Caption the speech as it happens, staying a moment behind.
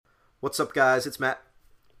What's up, guys? It's Matt.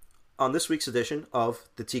 On this week's edition of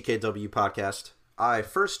the TKW podcast, I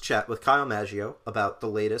first chat with Kyle Maggio about the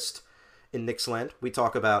latest in Knicksland. We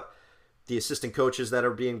talk about the assistant coaches that are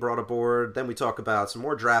being brought aboard. Then we talk about some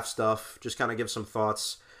more draft stuff, just kind of give some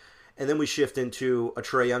thoughts. And then we shift into a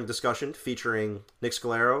Trae Young discussion featuring Nick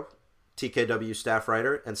Scolaro, TKW staff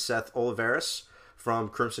writer, and Seth Oliveras from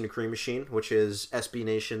Crimson and Cream Machine, which is SB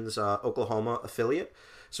Nation's Oklahoma affiliate.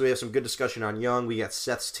 So we have some good discussion on Young. We got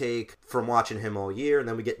Seth's take from watching him all year. And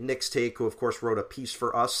then we get Nick's take, who, of course, wrote a piece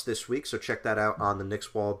for us this week. So check that out on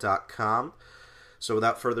theknickswall.com. So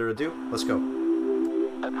without further ado, let's go.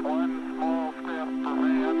 That's one small step for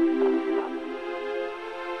man,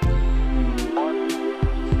 one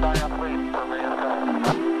giant leap for mankind.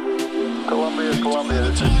 Columbia.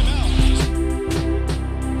 This is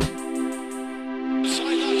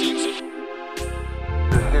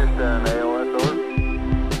Houston, AOS over.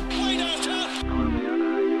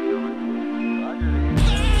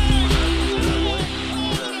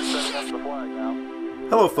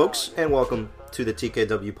 Hello, folks, and welcome to the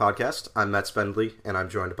TKW podcast. I'm Matt Spendley, and I'm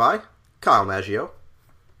joined by Kyle Maggio.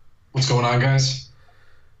 What's going on, guys?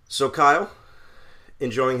 So, Kyle,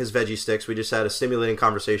 enjoying his veggie sticks. We just had a stimulating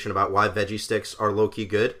conversation about why veggie sticks are low-key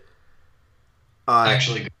good.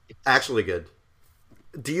 Actually good.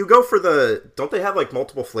 Do you go for don't they have, like,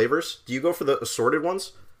 multiple flavors? Do you go for the assorted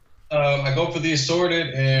ones? I go for the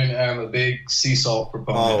assorted, and I'm a big sea salt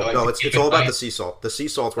proponent. It's all about the sea salt. The sea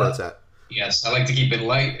salt's where it's at. Yes, I like to keep it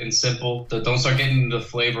light and simple. Don't start getting into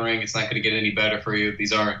flavoring. It's not going to get any better for you.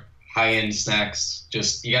 These aren't high-end snacks.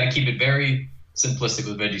 Just, you got to keep it very simplistic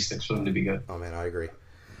with veggie sticks for them to be good. Oh, man, I agree.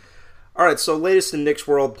 All right, so latest in Knicks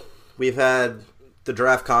world, we've had the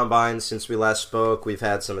draft combine since we last spoke. We've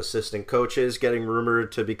had some assistant coaches getting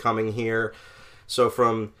rumored to be coming here. So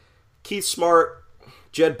from Keith Smart,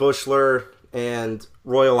 Jed Bushler, and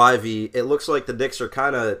Royal Ivy, it looks like the Knicks are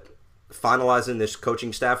kind of finalizing this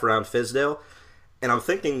coaching staff around Fizdale, and I'm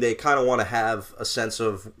thinking they kind of want to have a sense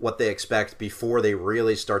of what they expect before they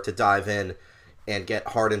really start to dive in and get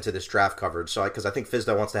hard into this draft coverage. So, because I think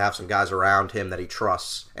Fizdale wants to have some guys around him that he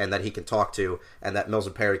trusts and that he can talk to, and that Mills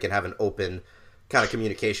and Perry can have an open kind of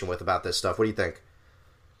communication with about this stuff. What do you think?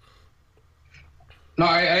 No,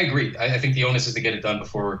 I agree. I think the onus is to get it done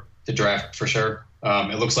before the draft for sure.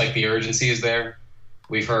 It looks like the urgency is there.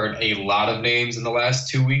 We've heard a lot of names in the last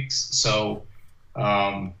 2 weeks, so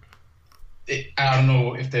I don't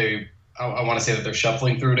know if I want to say that they're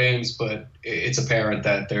shuffling through names, but it's apparent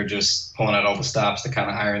that they're just pulling out all the stops to kind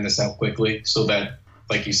of iron this out quickly so that,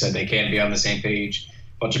 like you said, they can be on the same page. A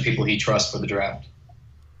bunch of people he trusts for the draft.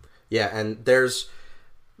 Yeah, and there's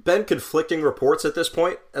been conflicting reports at this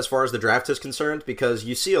point as far as the draft is concerned, because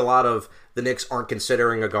you see a lot of the Knicks aren't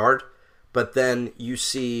considering a guard, but then you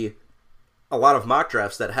see a lot of mock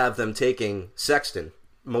drafts that have them taking Sexton,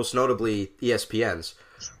 most notably ESPN's.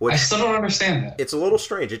 Which, I still don't understand that. It's a little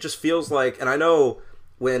strange. It just feels like, and I know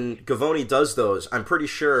when Gavoni does those, I'm pretty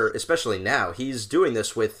sure, especially now, he's doing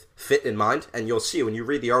this with fit in mind, and you'll see when you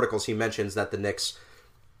read the articles, he mentions that the Knicks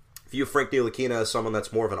view Frank Ntilikina as someone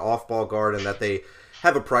that's more of an off-ball guard, and that they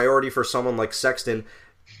have a priority for someone like Sexton.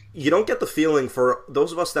 You don't get the feeling, for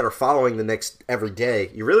those of us that are following the Knicks every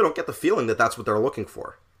day, you really don't get the feeling that that's what they're looking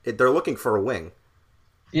for. They're looking for a wing.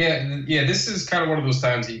 Yeah. This is kind of one of those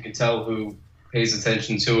times that you can tell who pays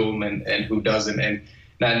attention to him and who doesn't, and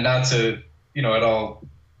not to at all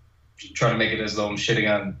try to make it as though I'm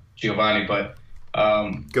shitting on Giovanni, but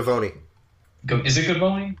Gavoni. Is it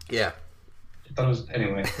Gavoni? Yeah. I thought it was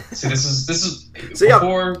anyway. See, this is See,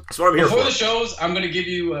 before that's what I'm here before for. The shows. I'm going to give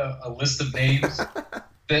you a list of names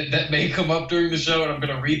that may come up during the show, and I'm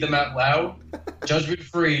going to read them out loud, judgment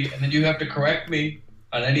free, and then you have to correct me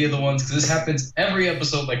on any of the ones, because this happens every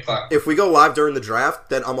episode like clock. If we go live during the draft,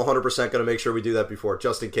 then I'm 100% going to make sure we do that before,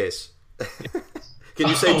 just in case. Can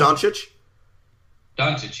you say Doncic?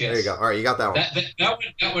 Doncic, yes. There you go. All right, you got that one.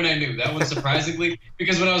 That one I knew. That one surprisingly,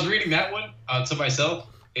 because when I was reading that one to myself,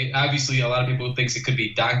 obviously a lot of people thinks it could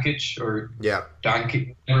be Doncic or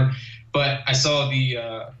Doncic, whatever. But I saw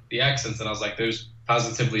the accents, and I was like, there's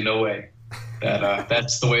positively no way that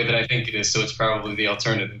that's the way that I think it is, so it's probably the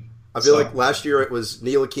alternative. I feel like last year it was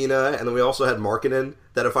Ntilikina, and then we also had Markkanen,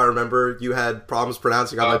 that if I remember you had problems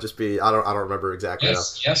pronouncing. I might just be I don't remember exactly.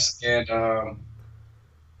 Yes, and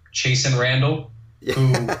Chasen Randall,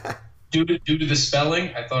 who due to the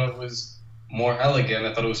spelling, I thought it was more elegant.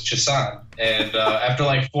 I thought it was Chasan, and after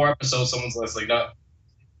like 4 episodes, someone was like, no.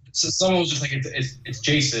 So someone was just like, it's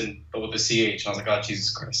Jason, but with a CH. And I was like, oh, Jesus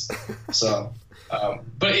Christ. So,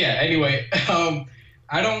 but yeah, anyway,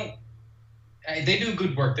 they do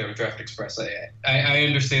good work there with Draft Express. I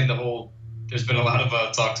understand the whole there's been a lot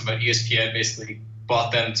of talks about ESPN basically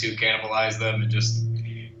bought them to cannibalize them and just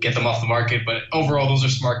get them off the market. But overall, those are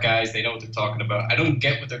smart guys. They know what they're talking about. I don't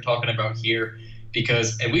get what they're talking about here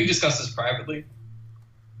because, and we've discussed this privately,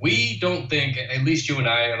 we don't think, at least you and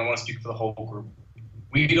I don't want to speak for the whole group,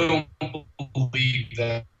 we don't believe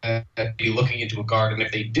that they'd be looking into a guard. And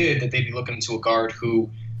if they did, that they'd be looking into a guard who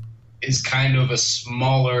is kind of a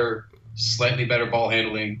smaller, slightly better ball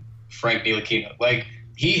handling Frank Ntilikina. Like,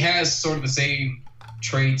 he has sort of the same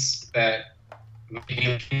traits that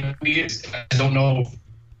Ntilikina is. I don't know if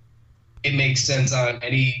it makes sense on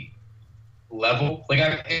any level. Like,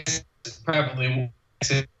 it's probably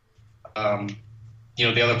the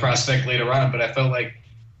other prospect later on, but I felt like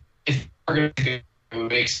if we're going to it would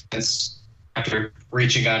make sense after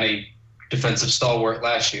reaching on a defensive stalwart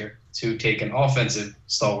last year to take an offensive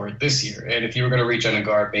stalwart this year. And if you were going to reach on a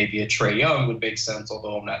guard, maybe a Trae Young would make sense,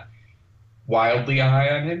 although I'm not wildly high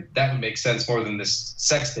on him. That would make sense more than this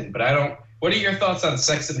Sexton. But I don't – what are your thoughts on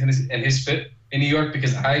Sexton and his fit in New York?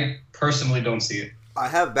 Because I personally don't see it. I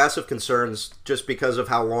have massive concerns just because of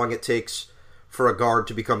how long it takes for a guard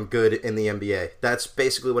to become good in the NBA. That's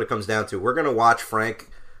basically what it comes down to. We're going to watch Frank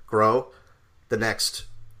grow the next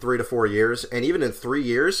 3 to 4 years, and even in 3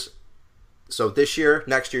 years, so this year,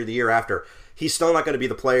 next year, the year after, he's still not going to be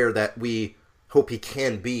the player that we hope he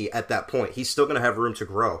can be at that point. He's still going to have room to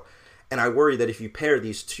grow. And I worry that if you pair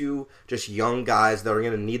these two just young guys that are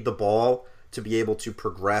going to need the ball to be able to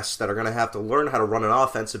progress, that are going to have to learn how to run an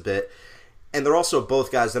offense a bit, and they're also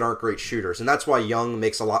both guys that aren't great shooters. And that's why Young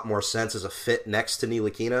makes a lot more sense as a fit next to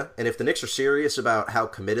Ntilikina. And if the Knicks are serious about how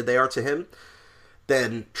committed they are to him,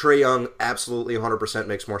 then Trae Young absolutely 100%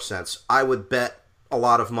 makes more sense. I would bet a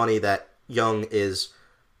lot of money that Young is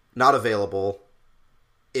not available.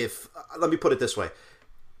 Let me put it this way.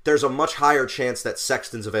 There's a much higher chance that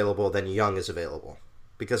Sexton's available than Young is available.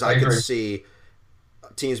 Because I could see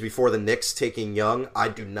teams before the Knicks taking Young. I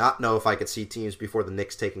do not know if I could see teams before the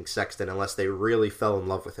Knicks taking Sexton unless they really fell in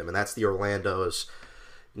love with him. And that's the Orlandos,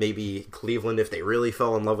 maybe Cleveland if they really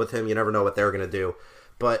fell in love with him. You never know what they're going to do.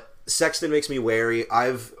 But Sexton makes me wary.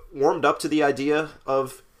 I've warmed up to the idea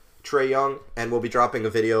of Trae Young, and we'll be dropping a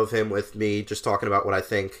video of him with me just talking about what I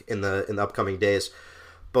think in the upcoming days.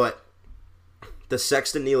 But the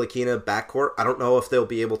Sexton-Ntilikina backcourt, I don't know if they'll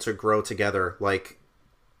be able to grow together like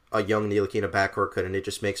a young Ntilikina backcourt could, and it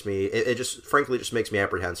just makes me, frankly makes me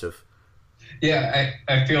apprehensive. Yeah,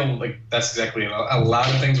 I feel like that's exactly it. A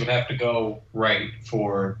lot of things would have to go right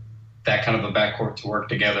for that kind of a backcourt to work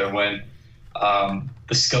together when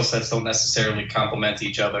the skill sets don't necessarily complement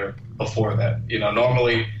each other before that.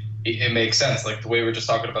 Normally it makes sense. Like the way we were just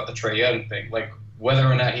talking about the Trae Young thing, like whether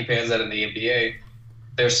or not he pans out in the NBA,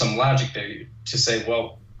 there's some logic there to say,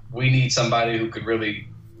 well, we need somebody who could really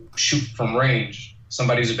shoot from range,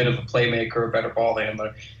 somebody who's a bit of a playmaker, a better ball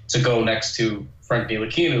handler, to go next to Frank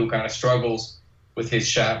Ntilikina, who kind of struggles with his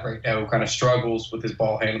shot right now, who kind of struggles with his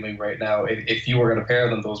ball handling right now. If you were going to pair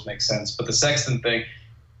them, those make sense. But the Sexton thing,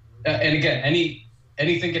 and again,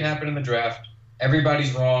 anything can happen in the draft.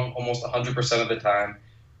 Everybody's wrong almost 100% of the time.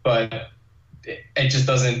 But it just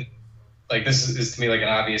doesn't, like, this is to me like an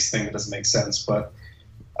obvious thing that doesn't make sense. But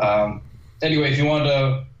anyway, if you want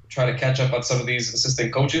to try to catch up on some of these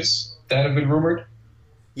assistant coaches that have been rumored.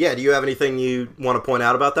 Yeah, do you have anything you want to point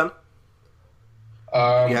out about them? Do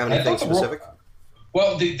you have anything specific?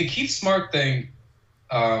 Well, the Keith Smart thing,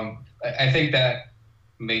 I think that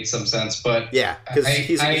made some sense. But yeah, because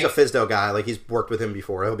he's a FISDO guy. Like, he's worked with him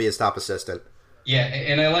before. He'll be his top assistant. Yeah,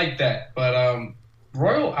 and I like that. But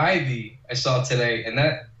Royal Ivy I saw today, and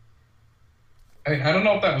that I don't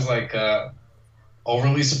know if that was like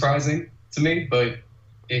overly surprising to me, but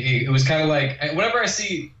it was kind of like whenever I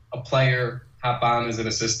see a player hop on as an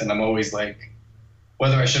assistant, I'm always like,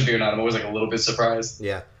 whether I should be or not, I'm always like a little bit surprised.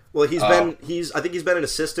 Yeah. Well, I think he's been an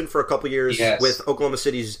assistant for a couple years with Oklahoma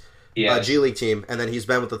City's G League team, and then he's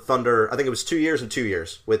been with the Thunder. I think it was 2 years and 2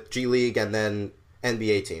 years with G League and then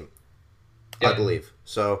NBA team, I believe.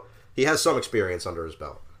 So he has some experience under his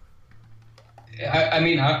belt. I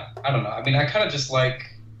mean, I don't know. I mean, I kind of just like,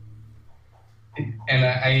 and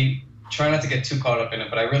I try not to get too caught up in it,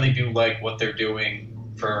 but I really do like what they're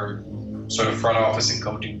doing for sort of front office and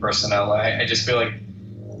coaching personnel. I just feel like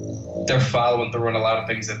they're following through on a lot of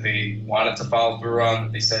things that they wanted to follow through on,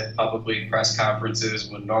 that they said publicly in press conferences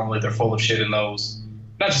when normally they're full of shit in those.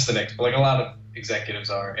 Not just the Knicks, but like a lot of executives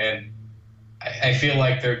are. And I feel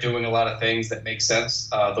like they're doing a lot of things that make sense.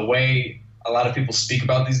 The way a lot of people speak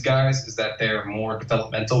about these guys is that they're more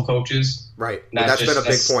developmental coaches. Right. That's been a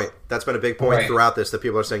big point. That's been a big point throughout this, that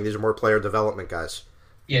people are saying these are more player development guys.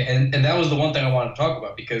 Yeah, and that was the one thing I wanted to talk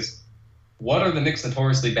about, because what are the Knicks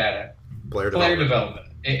notoriously bad at? Player development.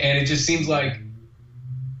 And it just seems like,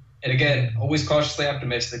 and again, always cautiously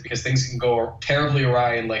optimistic because things can go terribly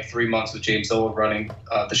awry in like 3 months with James Dolan running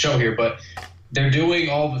the show here. But they're doing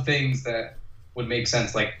all the things that would make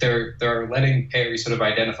sense. Like they're letting Perry sort of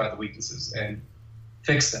identify the weaknesses and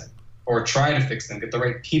fix them, or try to fix them, get the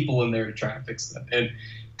right people in there to try to fix them. And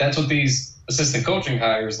that's what these assistant coaching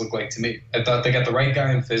hires look like to me. I thought they got the right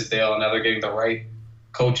guy in Fizdale, and now they're getting the right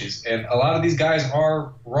coaches. And a lot of these guys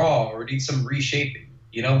are raw or need some reshaping.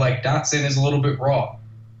 You know, like Dotson is a little bit raw.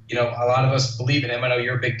 You know, a lot of us believe in him. I know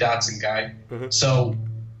you're a big Dotson guy. Mm-hmm. So,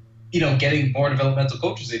 you know, getting more developmental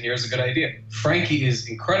coaches in here is a good idea. Frankie is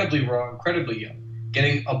incredibly raw, incredibly young.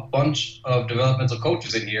 Getting a bunch of developmental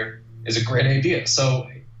coaches in here is a great idea. So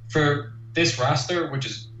for this roster, which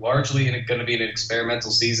is largely going to be an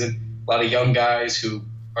experimental season, a lot of young guys who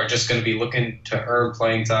are just going to be looking to earn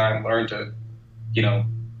playing time, learn to, you know,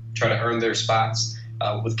 try to earn their spots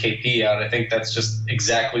with KP out. I think that's just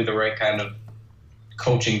exactly the right kind of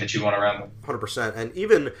coaching that you want around them. 100%. And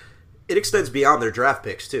even it extends beyond their draft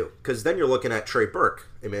picks, too, because then you're looking at Trae Burke,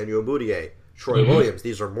 Emmanuel Mudiay, Troy Williams.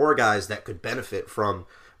 These are more guys that could benefit from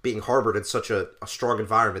being harbored in such a strong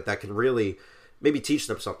environment that can really maybe teach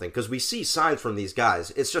them something, because we see signs from these guys.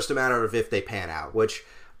 It's just a matter of if they pan out, which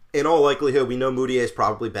in all likelihood, we know Mudiay is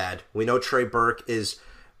probably bad. We know Trae Burke is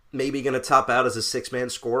maybe going to top out as a six-man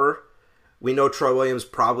scorer. We know Troy Williams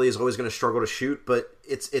probably is always going to struggle to shoot, but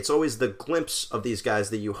it's always the glimpse of these guys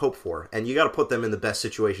that you hope for, and you got to put them in the best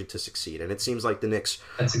situation to succeed. And it seems like the Knicks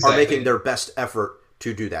are making their best effort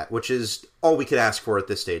to do that, which is all we could ask for at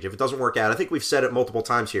this stage. If it doesn't work out, I think we've said it multiple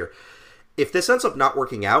times here, if this ends up not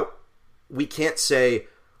working out, we can't say,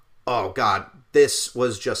 oh, God, this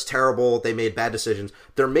was just terrible, they made bad decisions.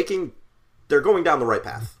 They're going down the right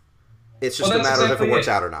path. It's just a matter of if it works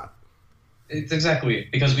out or not. It's exactly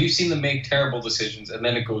it. Because we've seen them make terrible decisions, and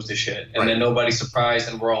then it goes to shit. And then nobody's surprised,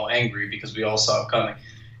 and we're all angry because we all saw it coming.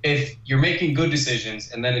 If you're making good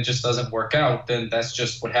decisions, and then it just doesn't work out, then that's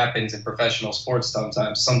just what happens in professional sports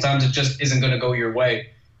sometimes. Sometimes it just isn't going to go your way,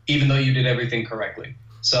 even though you did everything correctly.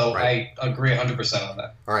 So I agree 100% on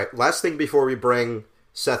that. All right, last thing before we bring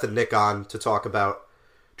Seth and Nick on to talk about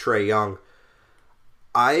Trae Young.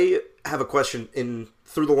 I have a question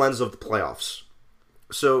through the lens of the playoffs.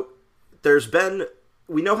 So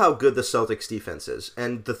we know how good the Celtics defense is,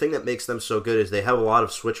 and the thing that makes them so good is they have a lot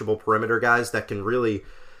of switchable perimeter guys that can really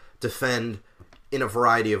defend in a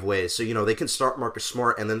variety of ways. So, you know, they can start Marcus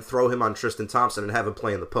Smart and then throw him on Tristan Thompson and have him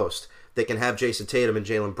play in the post. They can have Jason Tatum and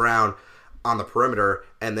Jaylen Brown on the perimeter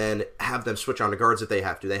and then have them switch on to guards if they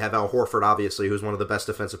have to. They have Al Horford, obviously, who's one of the best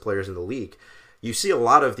defensive players in the league. You see a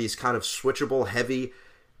lot of these kind of switchable, heavy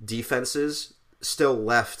defenses still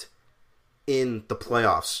left in the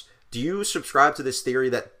playoffs. Do you subscribe to this theory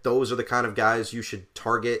that those are the kind of guys you should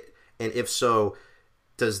target? And if so,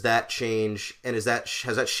 does that change? And has that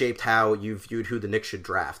shaped how you viewed who the Knicks should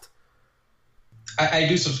draft? I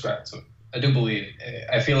do subscribe to it. I do believe it.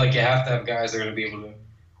 I feel like you have to have guys that are going to be able to,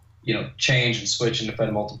 you know, change and switch and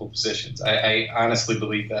defend multiple positions. I honestly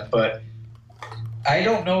believe that. But I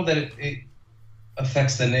don't know that it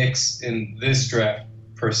affects the Knicks in this draft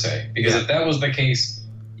per se. Because if that was the case,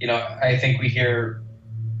 you know, I think we hear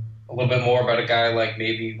a little bit more about a guy like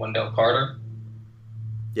maybe Wendell Carter.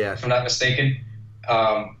 Yeah. If I'm not mistaken.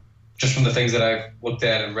 Just from the things that I've looked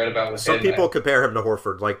at and read about with him. Some people compare him to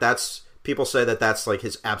Horford. Like people say that's like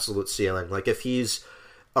his absolute ceiling. Like if he's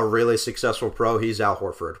a really successful pro, he's Al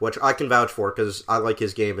Horford, which I can vouch for because I like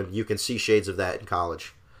his game and you can see shades of that in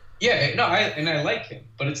college. Yeah, no, I like him,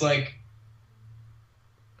 but it's like,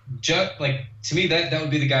 to me that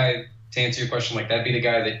would be the guy, to answer your question, like that'd be the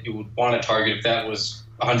guy that you would want to target if that was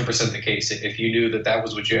 100% the case, if you knew that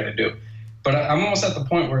was what you had to do. But I'm almost at the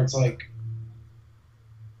point where it's like,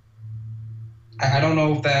 I don't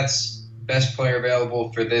know if that's best player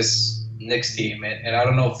available for this Knicks team, and I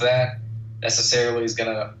don't know if that necessarily is going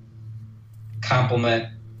to complement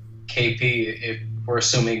KP if we're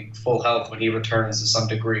assuming full health when he returns to some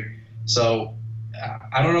degree. So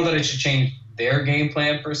I don't know that it should change their game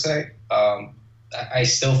plan per se. I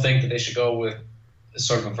still think that they should go with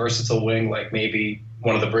sort of a versatile wing, like maybe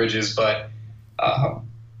one of the Bridges, but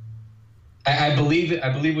I believe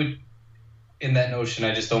in that notion.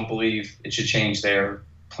 I just don't believe it should change their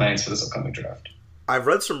plans for this upcoming draft. I've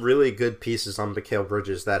read some really good pieces on Mikal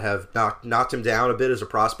Bridges that have knocked him down a bit as a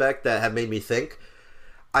prospect that have made me think.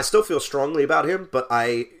 I still feel strongly about him, but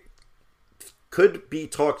I could be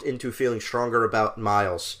talked into feeling stronger about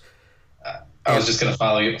Miles. I was just going to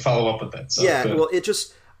follow up with that. So yeah, good. Well,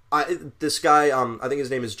 this guy, I think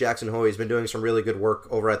his name is Jackson Hoy. He's been doing some really good work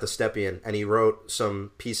over at the Stepien, and he wrote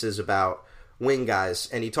some pieces about wing guys,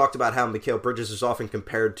 and he talked about how Mikal Bridges is often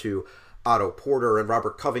compared to Otto Porter and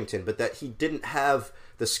Robert Covington, but that he didn't have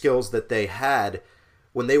the skills that they had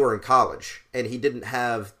when they were in college, and he didn't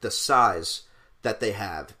have the size that they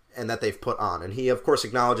have and that they've put on. And he, of course,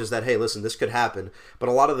 acknowledges that, hey, listen, this could happen, but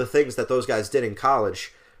a lot of the things that those guys did in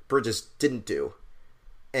college, Bridges didn't do.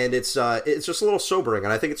 And it's just a little sobering,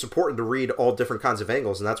 and I think it's important to read all different kinds of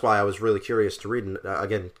angles, and that's why I was really curious to read, and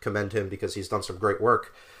again, commend him because he's done some great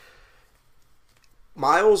work.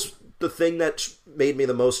 Miles, the thing that made me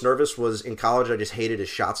the most nervous was in college I just hated his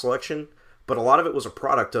shot selection, but a lot of it was a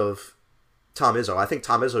product of Tom Izzo. I think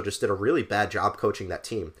Tom Izzo just did a really bad job coaching that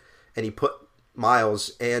team, and he put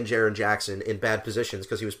Miles and Jaren Jackson in bad positions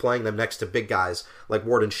because he was playing them next to big guys like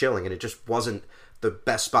Ward and Schilling, and it just wasn't the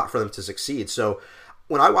best spot for them to succeed. So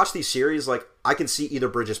when I watch these series, like, I can see either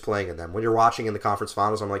Bridges playing in them. When you're watching in the conference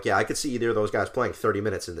finals, I'm like, yeah, I could see either of those guys playing 30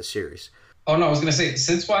 minutes in this series. Oh, no, I was going to say,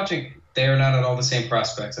 since watching, they're not at all the same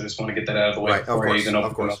prospects. I just want to get that out of the way before I even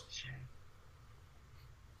open it up.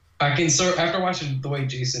 I can after watching the way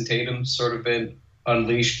Jason Tatum's sort of been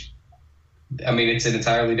unleashed, I mean, it's an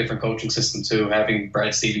entirely different coaching system, too. Having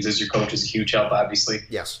Brad Stevens as your coach is a huge help, obviously.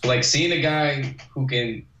 Yes. Like, seeing a guy who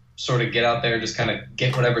can sort of get out there and just kind of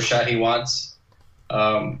get whatever shot he wants,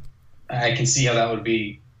 I can see how that would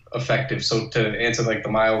be effective. So to answer like the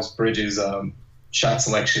Miles Bridges shot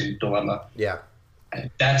selection dilemma, yeah,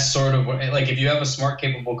 that's sort of what, like, if you have a smart,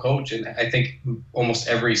 capable coach, and I think almost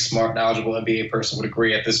every smart, knowledgeable NBA person would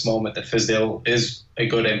agree at this moment that Fizdale is a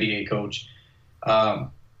good NBA coach.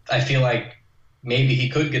 I feel like maybe he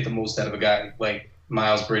could get the most out of a guy like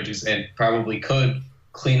Miles Bridges and probably could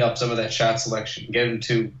clean up some of that shot selection, get him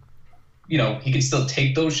to, you know, he can still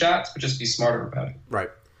take those shots, but just be smarter about it. Right.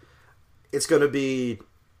 It's going to be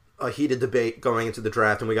a heated debate going into the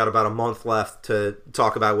draft, and we got about a month left to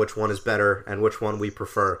talk about which one is better and which one we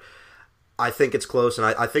prefer. I think it's close, and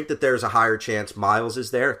I think that there's a higher chance Miles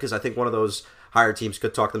is there, because I think one of those higher teams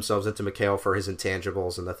could talk themselves into Mikal for his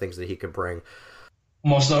intangibles and the things that he can bring.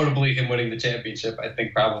 Most notably, him winning the championship, I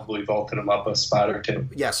think probably vaulted him up a spot or two.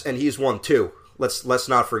 Yes, and he's won two. Let's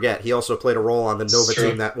not forget, he also played a role on the Nova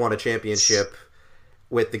team that won a championship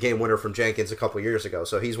with the game winner from Jenkins a couple years ago.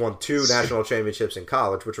 So he's won two national championships in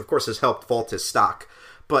college, which of course has helped vault his stock.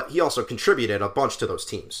 But he also contributed a bunch to those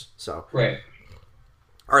teams. So right.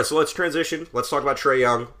 All right, so let's transition. Let's talk about Trae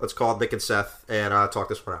Young. Let's call it Nick and Seth and talk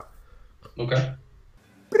this one out. Okay.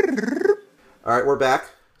 All right, we're back.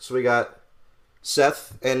 So we got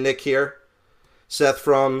Seth and Nick here. Seth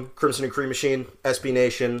from Crimson and Cream Machine, SB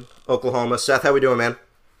Nation, Oklahoma. Seth, how we doing, man?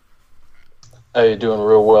 Hey, doing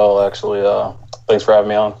real well, actually. Thanks for having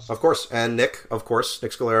me on. Of course. And Nick, of course,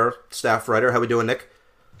 Nick Scolaro, staff writer. How we doing, Nick?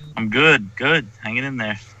 I'm good. Hanging in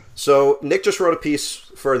there. So Nick just wrote a piece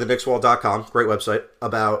for the Knickswall.com, great website,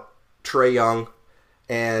 about Trae Young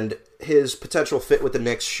and his potential fit with the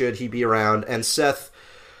Knicks should he be around. And Seth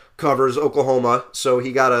covers Oklahoma, so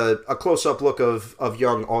he got a close-up look of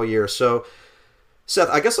Young all year. So, Seth,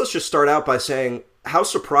 I guess let's just start out by saying, how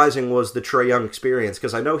surprising was the Trae Young experience?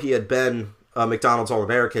 Because I know he had been a McDonald's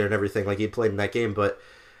All-American and everything, like he'd played in that game, but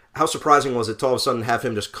how surprising was it to all of a sudden have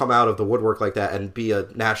him just come out of the woodwork like that and be a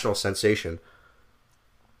national sensation?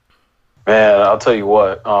 Man, I'll tell you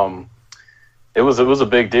what, it was a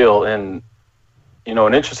big deal, and you know,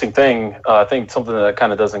 an interesting thing. I think something that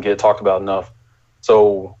kind of doesn't get talked about enough.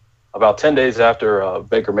 So, about 10 days after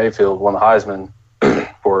Baker Mayfield won the Heisman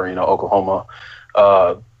for Oklahoma,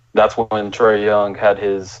 that's when Trae Young had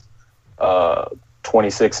his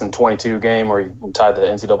 26-22 game where he tied the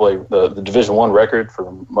NCAA the Division I record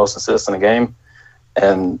for most assists in a game,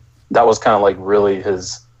 and that was kind of like really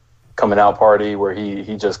his coming out party where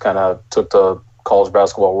he just kind of took the college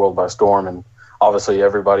basketball world by storm. And obviously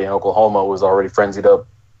everybody in Oklahoma was already frenzied up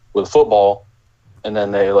with football, and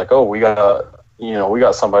then they like, oh, we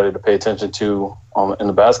got somebody to pay attention to in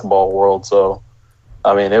the basketball world. So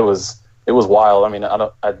I mean, it was wild. I mean,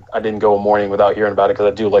 I didn't go a morning without hearing about it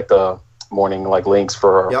because I do like the morning like links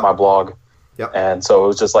for my blog. Yep. And so it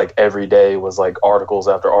was just like every day was like articles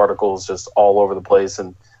after articles just all over the place.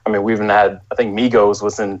 And I mean, we even had, I think Migos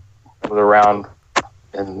was around,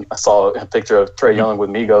 and I saw a picture of Trae Young with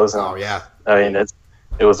Migos. And, oh yeah. I mean,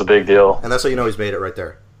 it was a big deal. And that's how you know he's made it right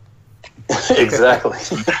there. Exactly.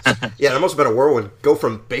 Yeah, that must have been a whirlwind. Go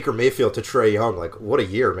from Baker Mayfield to Trae Young. Like, what a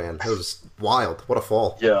year, man. It was wild. What a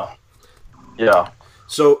fall. Yeah.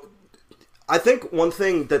 So I think one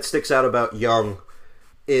thing that sticks out about Young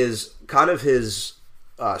is kind of his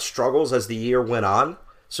struggles as the year went on.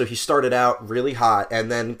 So he started out really hot, and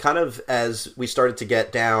then kind of as we started to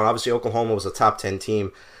get down, obviously Oklahoma was a top 10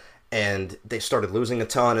 team, and they started losing a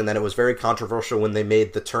ton, and then it was very controversial when they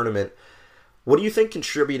made the tournament. What do you think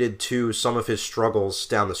contributed to some of his struggles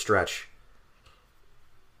down the stretch?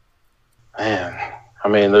 Man, I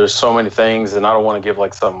mean, there's so many things, and I don't want to give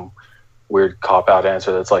like some weird cop-out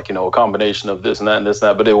answer that's like, a combination of this and that and this and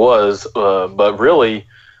that, but it was. But really,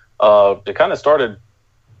 it kind of started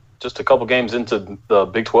just a couple games into the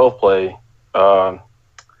Big 12 play.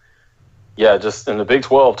 Just in the Big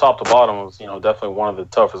 12, top to bottom was, definitely one of the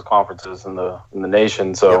toughest conferences in the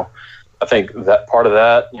nation. So yeah. I think that part of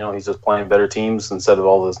that, he's just playing better teams instead of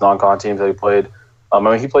all those non-con teams that he played.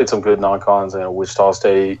 He played some good non-cons, Wichita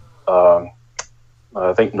State, I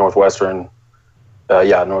think Northwestern.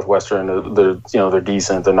 Northwestern. They're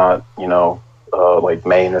decent. They're not, like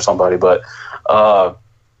Maine or somebody, but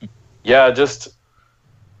there's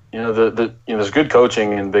good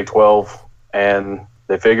coaching in Big 12, and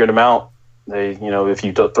they figured him out. They, if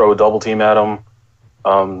you throw a double team at him,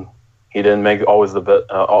 he didn't always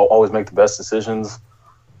make the best decisions.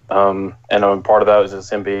 And part of that was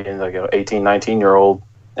just him being like an 18, 19-year-old.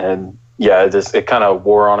 And it kind of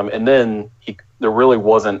wore on him. And then there really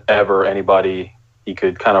wasn't ever anybody he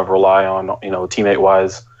could kind of rely on, teammate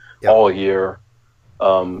wise all year.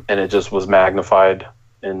 And it just was magnified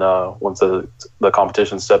once the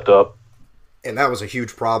competition stepped up. And that was a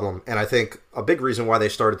huge problem. And I think a big reason why they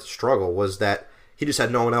started to struggle was that he just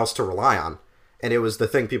had no one else to rely on. And it was the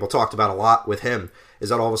thing people talked about a lot with him, is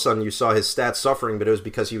that all of a sudden you saw his stats suffering, but it was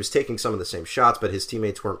because he was taking some of the same shots, but his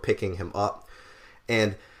teammates weren't picking him up.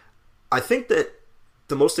 And I think that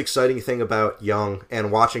the most exciting thing about Young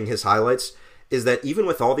and watching his highlights is that even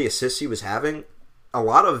with all the assists he was having, a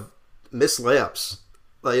lot of missed layups.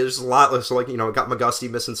 Like, there's a lot, got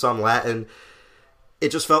McGusty missing some Latin. It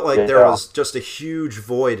just felt like there was just a huge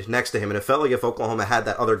void next to him, and it felt like if Oklahoma had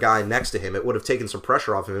that other guy next to him, it would have taken some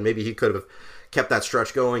pressure off him, and maybe he could have kept that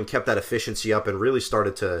stretch going, kept that efficiency up, and really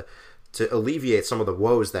started to alleviate some of the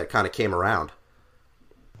woes that kind of came around.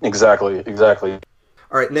 Exactly.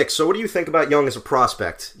 All right, Nick, so what do you think about Young as a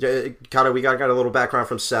prospect? We got a little background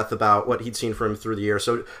from Seth about what he'd seen from him through the year.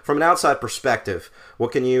 So from an outside perspective,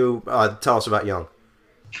 what can you tell us about Young?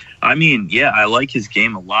 I mean, I like his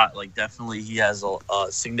game a lot. Like, definitely he has a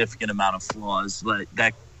significant amount of flaws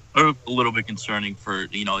that are a little bit concerning for,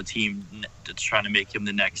 a team that's trying to make him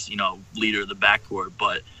the next, leader of the backcourt.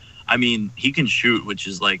 But, I mean, he can shoot, which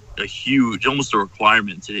is like almost a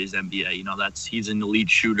requirement in today's NBA. He's an elite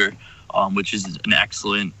shooter, which is an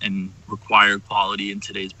excellent and required quality in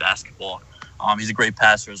today's basketball. He's a great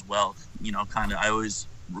passer as well. I always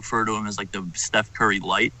refer to him as like the Steph Curry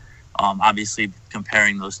light. Obviously,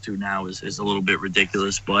 comparing those two now is a little bit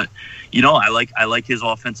ridiculous, but I like his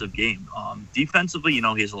offensive game. Defensively, he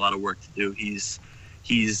has a lot of work to do. He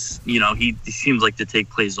seems like to take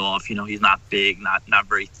plays off. He's not big, not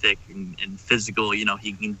very thick and physical.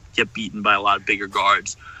 He can get beaten by a lot of bigger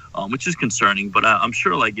guards, which is concerning. But I'm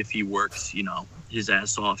sure, like, if he works, his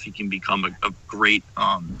ass off, he can become a great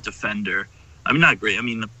defender. I mean, not great. I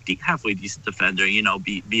mean, a halfway decent defender.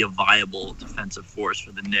 Be a viable defensive force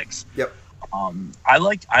for the Knicks. Yep. I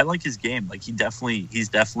like his game. Like, he's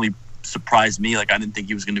definitely surprised me. Like, I didn't think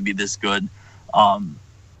he was going to be this good. And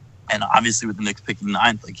obviously, with the Knicks picking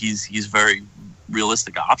 9th, like, he's very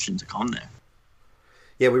realistic option to come there.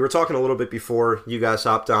 Yeah, we were talking a little bit before you guys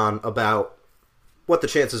hopped on about what the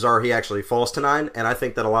chances are he actually falls to 9, and I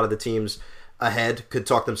think that a lot of the teams ahead could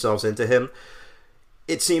talk themselves into him.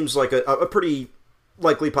 It seems like a pretty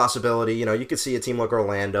likely possibility. You could see a team like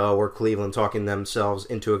Orlando or Cleveland talking themselves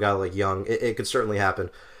into a guy like Young. It could certainly happen.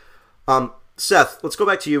 Seth, let's go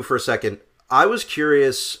back to you for a second. I was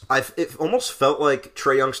curious. It almost felt like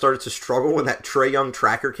Trae Young started to struggle when that Trae Young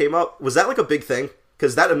tracker came up. Was that like a big thing?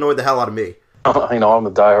 Because that annoyed the hell out of me. I'm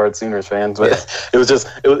a diehard Sooners fan, but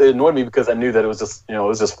it annoyed me because I knew that it was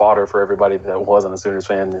just fodder for everybody that wasn't a Sooners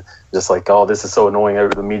fan. Just like, oh, this is so annoying.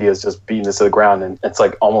 The media is just beating this to the ground, and it's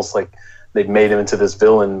like almost like they've made him into this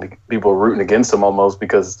villain. People are rooting against him almost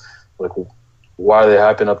because, like, why are they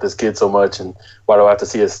hyping up this kid so much, and why do I have to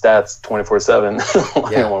see his stats 24/7?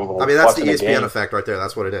 Yeah, I mean, that's the ESPN effect right there.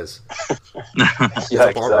 That's what it is. Yeah,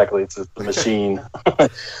 exactly. It's a machine.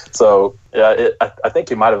 So I think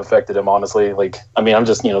it might have affected him, honestly. Like, I mean, I'm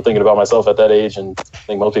just thinking about myself at that age, and I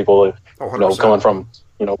think most people, coming from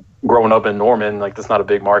growing up in Norman, like, that's not a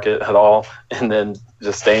big market at all, and then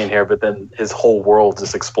just staying here. But then his whole world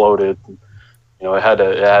just exploded. It had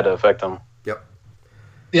to affect him.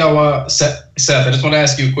 Yeah, Seth, I just want to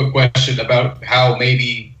ask you a quick question about how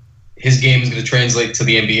maybe his game is going to translate to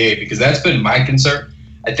the NBA, because that's been my concern.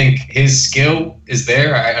 I think his skill is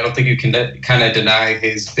there. I don't think you can kind of deny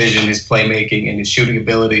his vision, his playmaking, and his shooting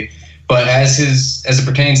ability. But as it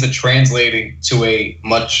pertains to translating to a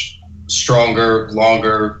much stronger,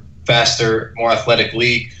 longer, faster, more athletic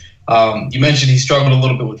league. You mentioned he struggled a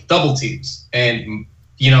little bit with double teams, and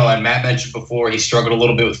and Matt mentioned before he struggled a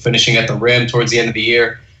little bit with finishing at the rim towards the end of the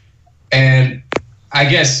year. And I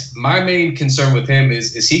guess my main concern with him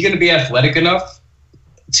is he going to be athletic enough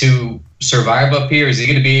to survive up here? Is he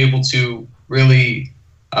going to be able to really,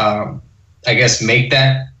 make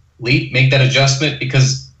that leap, make that adjustment?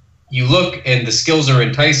 Because you look and the skills are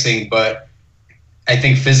enticing, but I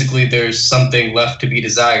think physically there's something left to be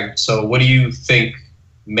desired. So what do you think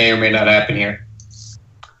may or may not happen here?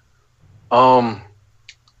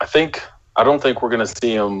 I don't think we're going to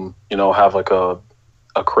see him, have like a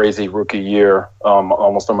crazy rookie year,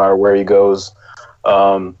 almost no matter where he goes.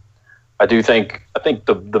 I think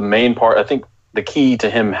the main part, I think the key to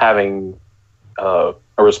him having a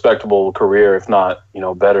respectable career, if not,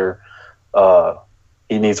 better,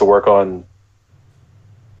 he needs to work on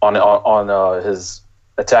his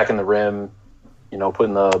attacking the rim,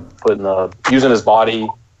 using his body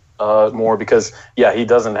more, because he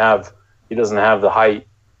doesn't have the height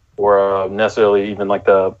or necessarily even like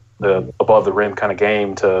the above the rim kind of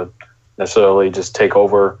game to necessarily just take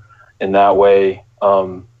over in that way.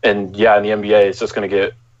 And in the NBA, it's just going to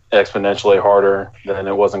get exponentially harder than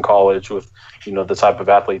it was in college with, the type of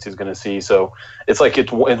athletes he's going to see. So it's like in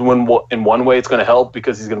one way it's going to help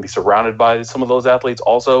because he's going to be surrounded by some of those athletes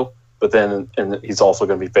also, but then he's also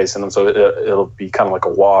going to be facing them. So it'll be kind of like a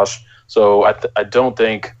wash. So I don't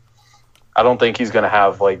think he's going to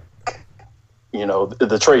have like,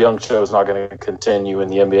 the Trae Young show is not going to continue in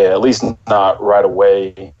the NBA, at least not right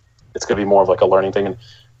away. It's going to be more of like a learning thing.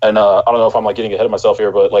 And I don't know if I'm like getting ahead of myself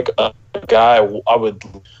here, but like a guy I would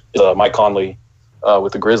Mike Conley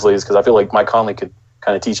with the Grizzlies, because I feel like Mike Conley could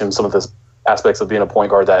kind of teach him some of the aspects of being a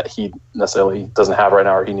point guard that he necessarily doesn't have right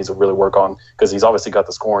now, or he needs to really work on, because he's obviously got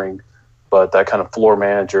the scoring, but that kind of floor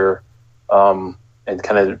manager and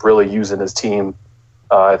kind of really using his team,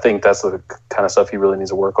 I think that's the kind of stuff he really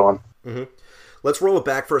needs to work on. Mm-hmm. Let's roll it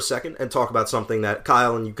back for a second and talk about something that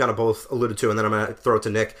Kyle and you kind of both alluded to, and then I'm going to throw it to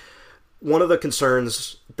Nick. One of the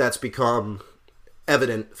concerns that's become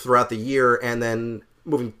evident throughout the year and then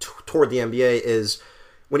moving toward the NBA is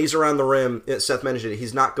when he's around the rim, Seth mentioned it,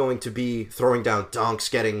 he's not going to be throwing down dunks,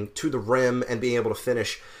 getting to the rim and being able to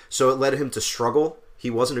finish. So it led him to struggle. He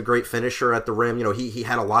wasn't a great finisher at the rim. He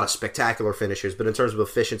had a lot of spectacular finishes, but in terms of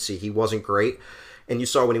efficiency, he wasn't great. And you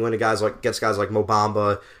saw when he went against guys like Mo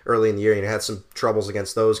Bamba early in the year, and he had some troubles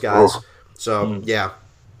against those guys. Oh. So, yeah.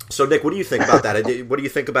 So, Nick, what do you think about that? What do you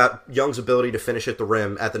think about Young's ability to finish at the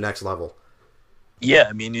rim at the next level? Yeah,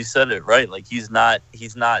 I mean, you said it right. Like he's not.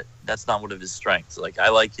 That's not one of his strengths. Like I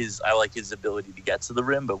like his ability to get to the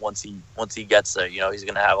rim, but once he gets there, he's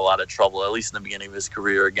going to have a lot of trouble. At least in the beginning of his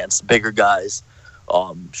career against bigger guys,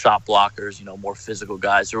 shot blockers. More physical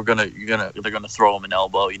guys who are they're gonna throw him an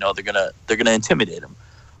elbow. They're gonna intimidate him.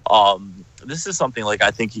 This is something like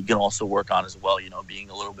I think he can also work on as well. Being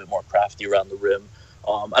a little bit more crafty around the rim.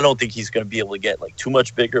 I don't think he's going to be able to get like too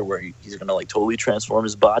much bigger where he's going to like totally transform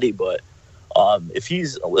his body. But if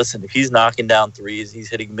he's knocking down threes, he's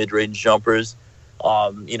hitting mid-range jumpers,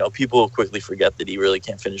 people will quickly forget that he really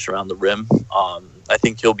can't finish around the rim. I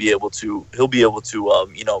think he'll be able to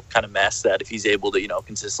kind of mask that if he's able to,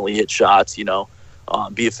 consistently hit shots,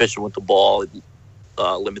 be efficient with the ball,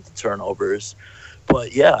 limit the turnovers.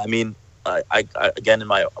 But yeah, I mean, I again in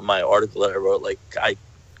my article that I wrote, like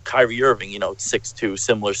Kyrie Irving, 6'2",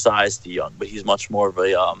 similar size to Young, but he's much more of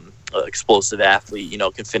a explosive athlete.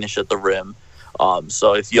 Can finish at the rim.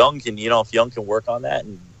 So if Young can work on that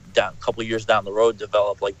and a couple of years down the road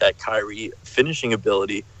develop like that Kyrie finishing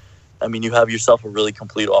ability, I mean, you have yourself a really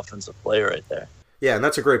complete offensive player right there. Yeah, and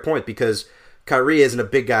that's a great point because Kyrie isn't a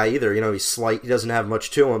big guy either. He's slight. He doesn't have much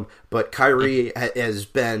to him, but Kyrie has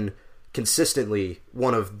been consistently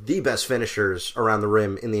one of the best finishers around the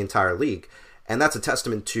rim in the entire league. And that's a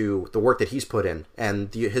testament to the work that he's put in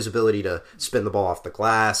and his ability to spin the ball off the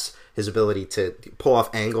glass, his ability to pull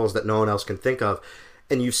off angles that no one else can think of.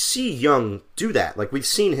 And you see Young do that. Like, we've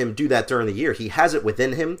seen him do that during the year. He has it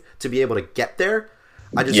within him to be able to get there.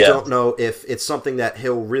 I just don't know if it's something that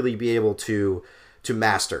he'll really be able to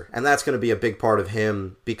master. And that's going to be a big part of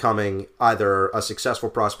him becoming either a successful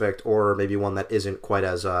prospect or maybe one that isn't quite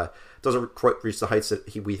as doesn't quite reach the heights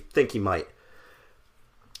that we think he might.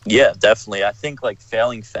 Yeah, definitely. I think like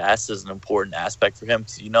failing fast is an important aspect for him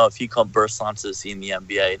because if he bursts onto the scene in the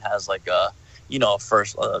NBA and has like a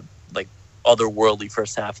first like otherworldly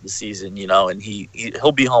first half of the season, and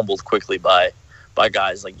he'll be humbled quickly by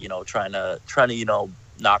guys like trying to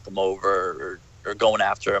knock him over or or going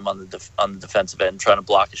after him on the defensive end, trying to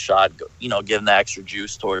block a shot, giving that extra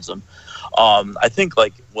juice towards him. I think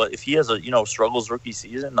if he has struggles rookie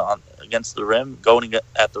season against the rim, going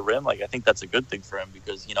at the rim, I think that's a good thing for him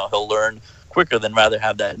because he'll learn quicker than rather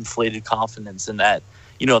have that inflated confidence and that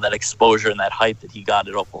that exposure and that hype that he got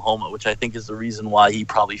at Oklahoma, which I think is the reason why he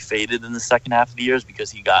probably faded in the second half of the year, is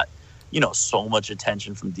because he got so much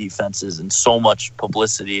attention from defenses and so much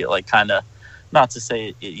publicity, kind of, not to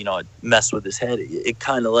say it messed with his head. It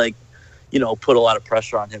kind of put a lot of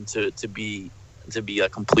pressure on him to be a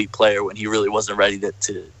complete player when he really wasn't ready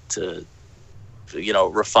to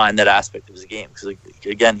refine that aspect of his game. Because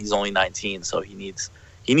again, he's only 19, so he needs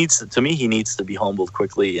to be humbled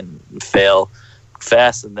quickly and fail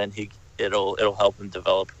fast, and then it'll help him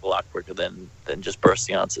develop a lot quicker than just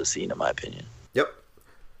bursting onto the scene, in my opinion. Yep.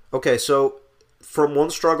 Okay, so from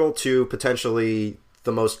one struggle to potentially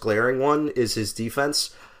the most glaring one is his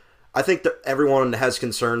defense. I think that everyone has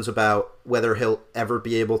concerns about whether he'll ever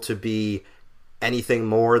be able to be anything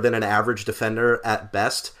more than an average defender at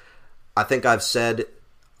best. I think I've said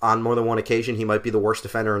on more than one occasion he might be the worst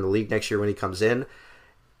defender in the league next year when he comes in.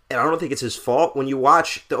 And I don't think it's his fault. When you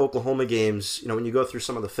watch the Oklahoma games, when you go through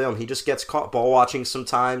some of the film, he just gets caught ball watching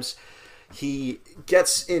sometimes. He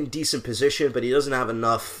gets in decent position, but he doesn't have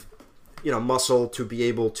enough, muscle to be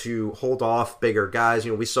able to hold off bigger guys.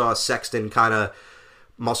 We saw Sexton kind of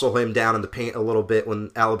muscle him down in the paint a little bit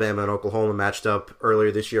when Alabama and Oklahoma matched up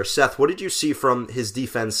earlier this year. Seth, what did you see from his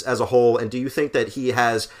defense as a whole, and do you think that he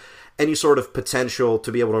has any sort of potential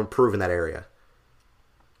to be able to improve in that area?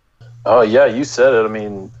 Oh, yeah, you said it. I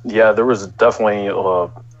mean, yeah, there was definitely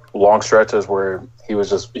long stretches where he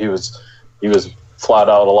was flat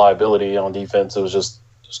out a liability on defense. It was just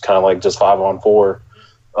kind of just 5-on-4.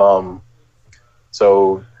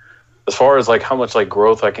 So as far as how much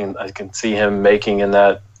growth I can see him making in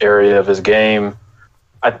that area of his game,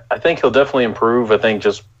 I think he'll definitely improve. I think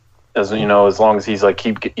just as long as he's he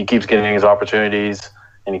keeps getting his opportunities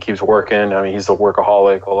and he keeps working. I mean, he's a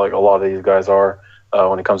workaholic, like a lot of these guys are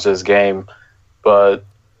when it comes to his game. But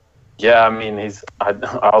yeah, I mean, I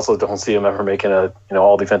also don't see him ever making a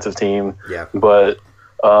all defensive team. Yeah. But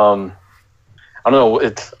I don't know.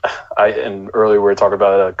 And earlier we were talking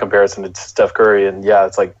about a comparison to Steph Curry, and yeah,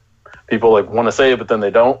 it's people want to say it, but then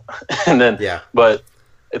they don't. And then yeah. But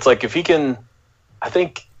it's if he can, I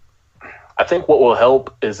think what will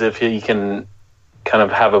help is if he can kind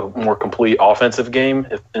of have a more complete offensive game.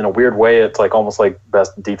 In a weird way, it's almost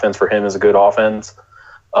best defense for him is a good offense.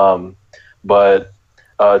 But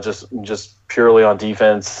just purely on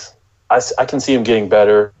defense, I can see him getting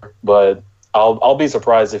better, but I'll be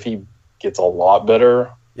surprised if he gets a lot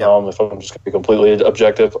better. Yeah. If I'm just going to be completely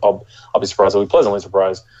objective, I'll be surprised. I'll be pleasantly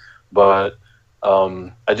surprised. But I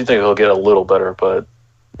do think he'll get a little better, but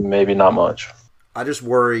maybe not much. I just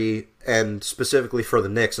worry, and specifically for the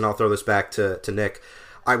Knicks, and I'll throw this back to Nick,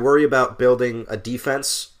 I worry about building a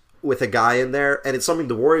defense with a guy in there, and it's something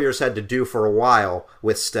the Warriors had to do for a while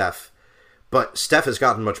with Steph. But Steph has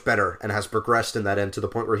gotten much better and has progressed in that end to the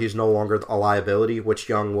point where he's no longer a liability, which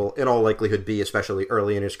Young will in all likelihood be, especially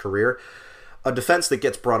early in his career. A defense that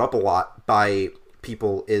gets brought up a lot by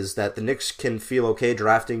people is that the Knicks can feel okay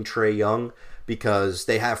drafting Trae Young because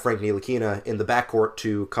they have Frank Ntilikina in the backcourt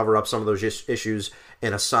to cover up some of those issues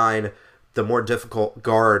and assign the more difficult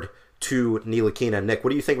guard to Ntilikina. Nick,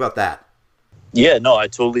 what do you think about that? Yeah, no, I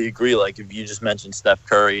totally agree. If you just mentioned Steph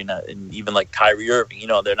Curry and even Kyrie Irving,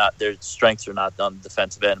 their strengths are not on the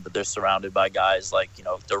defensive end, but they're surrounded by guys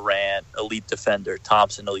Durant, elite defender,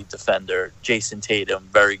 Thompson, elite defender, Jason Tatum,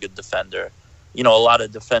 very good defender. A lot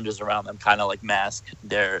of defenders around them kind of mask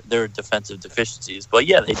their defensive deficiencies. But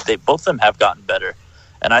yeah, they both of them have gotten better.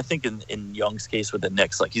 And I think in Young's case with the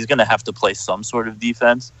Knicks, he's going to have to play some sort of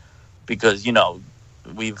defense because,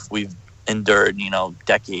 we've endured, a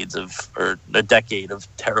decade of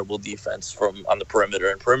terrible defense from on the perimeter,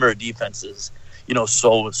 and perimeter defense is,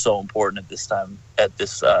 so important at this time, at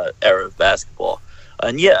this era of basketball.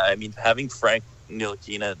 And yeah, I mean, having Frank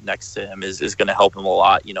Ntilikina next to him is going to help him a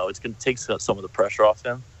lot. It's going to take some of the pressure off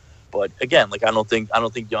him. But again, I don't think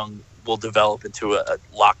Young will develop into a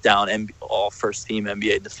lockdown all first team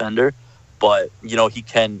NBA defender. But he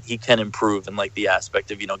can improve in the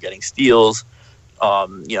aspect of getting steals.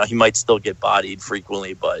 He might still get bodied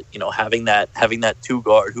frequently, but having that two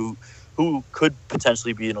guard who could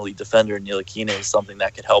potentially be an elite defender in Ntilikina is something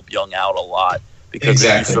that could help Young out a lot. Because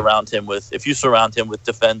exactly. if you surround him with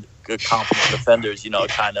good competent defenders,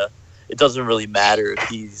 it doesn't really matter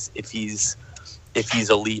if he's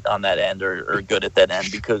elite on that end or good at that end,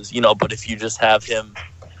 because but if you just have him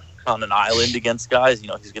on an island against guys,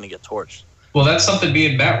 he's going to get torched. Well, that's something me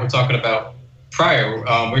and Matt were talking about prior.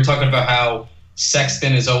 We were talking about how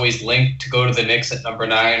Sexton is always linked to go to the Knicks at number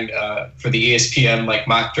 9 for the ESPN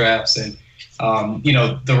mock drafts, and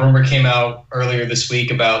the rumor came out earlier this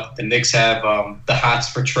week about the Knicks have the hots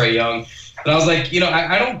for Trae Young. And I was like,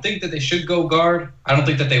 I don't think that they should go guard. I don't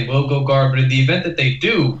think that they will go guard. But in the event that they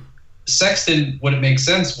do, Sexton wouldn't make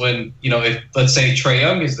sense when, if, let's say, Trae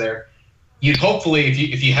Young is there. You'd hopefully,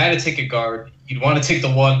 if you had to take a guard, you'd want to take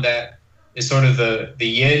the one that is sort of the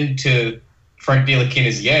yin to Frank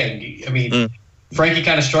Ntilikina's yang. I mean, Frankie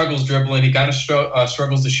kind of struggles dribbling. He kind of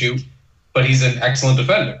struggles to shoot, but he's an excellent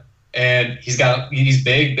defender. And he's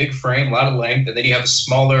big frame, a lot of length. And then you have a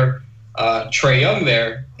smaller Trae Young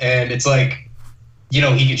there. And it's like, he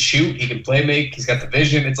can shoot, he can play make, he's got the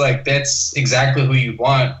vision. It's like, that's exactly who you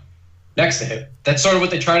want next to him. That's sort of what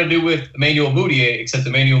they try to do with Emmanuel Mudiay, except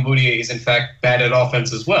Emmanuel Mudiay is in fact bad at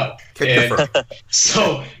offense as well. And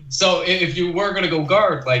so if you were going to go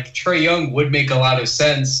guard, Trae Young would make a lot of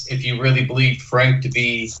sense if you really believed Frank to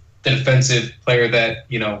be the defensive player that,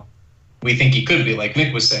 we think he could be, like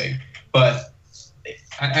Nick was saying. But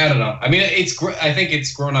I don't know. I mean, I think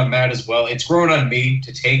it's grown on Matt as well. It's grown on me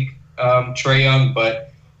to take Trae Young,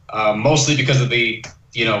 but mostly because of the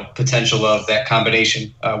potential of that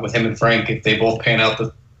combination with him and Frank if they both pan out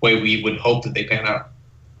the way we would hope that they pan out.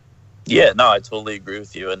 Yeah, no, I totally agree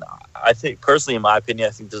with you. And I think, personally, in my opinion,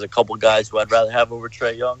 I think there's a couple guys who I'd rather have over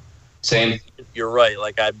Trae Young. Same. You're right.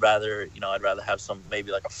 I'd rather have some,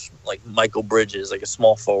 maybe like Michael Bridges, like a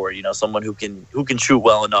small forward, someone who can shoot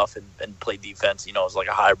well enough and play defense, as like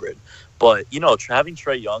a hybrid. But, having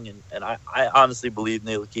Trae Young, and I honestly believe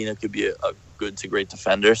Ntilikina could be a good to great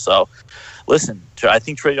defender. So, listen, I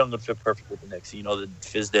think Trae Young would fit perfect with the Knicks. The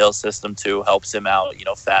Fizdale system, too, helps him out.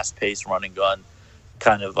 Fast-paced run and gun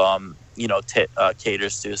kind of,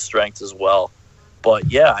 caters to his strengths as well.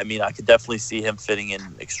 But, yeah, I mean, I could definitely see him fitting in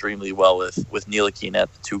extremely well with Ntilikina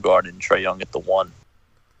at the 2 guard and Trae Young at the 1.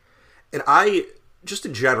 And just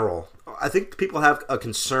in general, I think people have a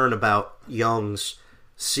concern about Young's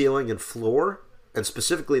ceiling and floor, and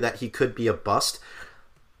specifically that he could be a bust.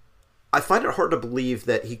 I find it hard to believe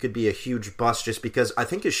that he could be a huge bust just because I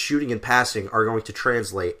think his shooting and passing are going to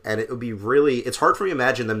translate, and it's hard for me to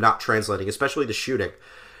imagine them not translating, especially the shooting.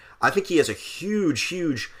 I think he has a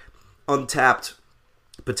huge untapped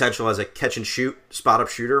potential as a catch-and-shoot, spot-up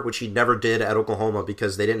shooter, which he never did at Oklahoma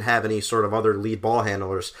because they didn't have any sort of other lead ball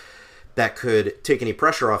handlers that could take any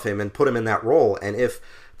pressure off him and put him in that role. And if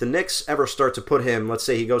the Knicks ever start to put him, let's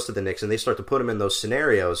say he goes to the Knicks and they start to put him in those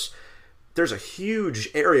scenarios, there's a huge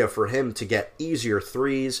area for him to get easier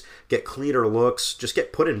threes, get cleaner looks, just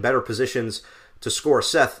get put in better positions to score.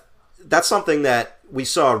 Seth, that's something that we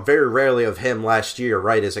saw very rarely of him last year,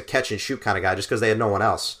 right, as a catch-and-shoot kind of guy just because they had no one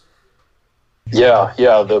else. Yeah.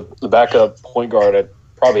 The backup point guard had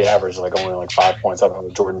probably averaged only 5 points. I don't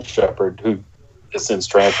know, Jordan Shepard, who has since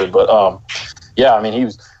transferred. But, I mean, he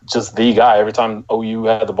was just the guy. Every time OU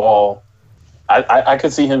had the ball, I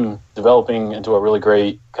could see him developing into a really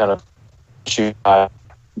great kind of shoot guy.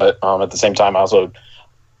 But at the same time, I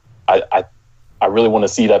really want to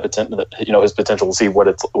see that potential, his potential, to see what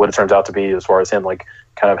it turns out to be as far as him,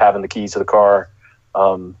 kind of having the keys to the car.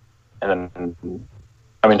 And then,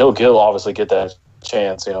 I mean, he'll obviously get that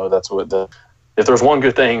chance. That's what if there's one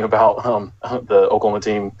good thing about the Oklahoma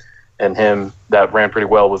team and him that ran pretty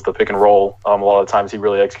well was the pick and roll. A lot of times he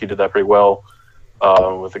really executed that pretty well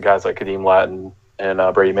with the guys like Kadeem Lattin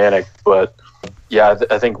and Brady Manick. But yeah,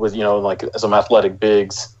 I think with some athletic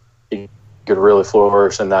bigs, he could really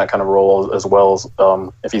flourish in that kind of role as well as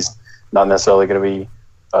if he's not necessarily going to be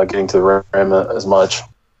getting to the rim as much.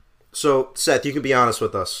 So Seth, you can be honest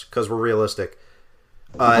with us because we're realistic.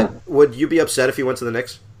 Would you be upset if he went to the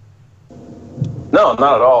Knicks? No,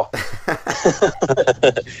 not at all.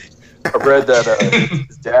 I read that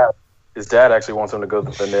his dad actually wants him to go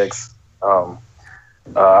to the Knicks. I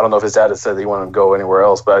don't know if his dad has said that he wanted to go anywhere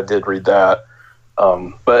else, but I did read that.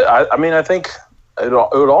 But I think it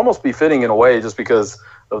would almost be fitting in a way just because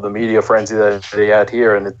of the media frenzy that he had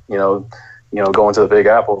here, and going to the Big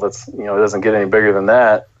Apple. That's it doesn't get any bigger than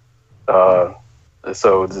that.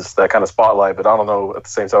 So just that kind of spotlight, but I don't know. At the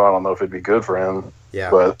same time, I don't know if it'd be good for him.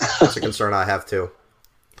 Yeah, but that's a concern I have too.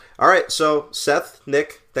 All right, so Seth,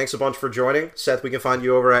 Nick, thanks a bunch for joining. Seth, we can find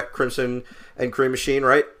you over at Crimson and Cream Machine,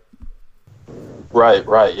 right?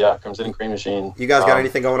 Right, yeah, Crimson and Cream Machine. You guys got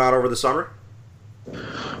anything going on over the summer?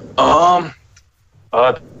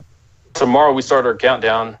 Tomorrow we start our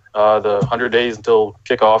countdown, the 100 days until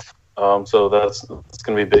kickoff. So it's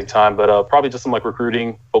going to be a big time, but probably just some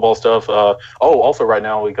recruiting, football stuff. Also right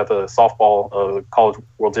now we got the softball, the College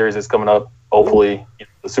World Series is coming up. Hopefully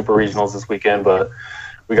the Super Regionals this weekend, but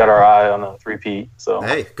we got our eye on a three-peat. So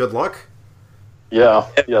Hey, good luck. yeah,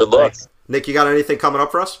 Good luck. thanks. Nick, you got anything coming up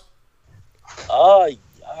for us?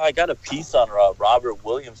 I got a piece on Robert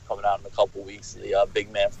Williams coming out in a couple weeks, the big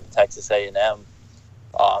man from Texas A&M.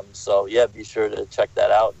 So yeah, be sure to check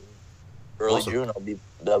that out. Early Awesome. June,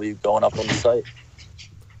 they'll be going up on the site.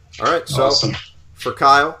 All right, so Awesome. for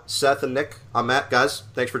Kyle, Seth, and Nick, I'm Matt. Guys,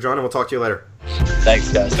 thanks for joining. We'll talk to you later. Thanks,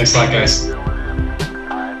 guys. Thanks a lot, guys.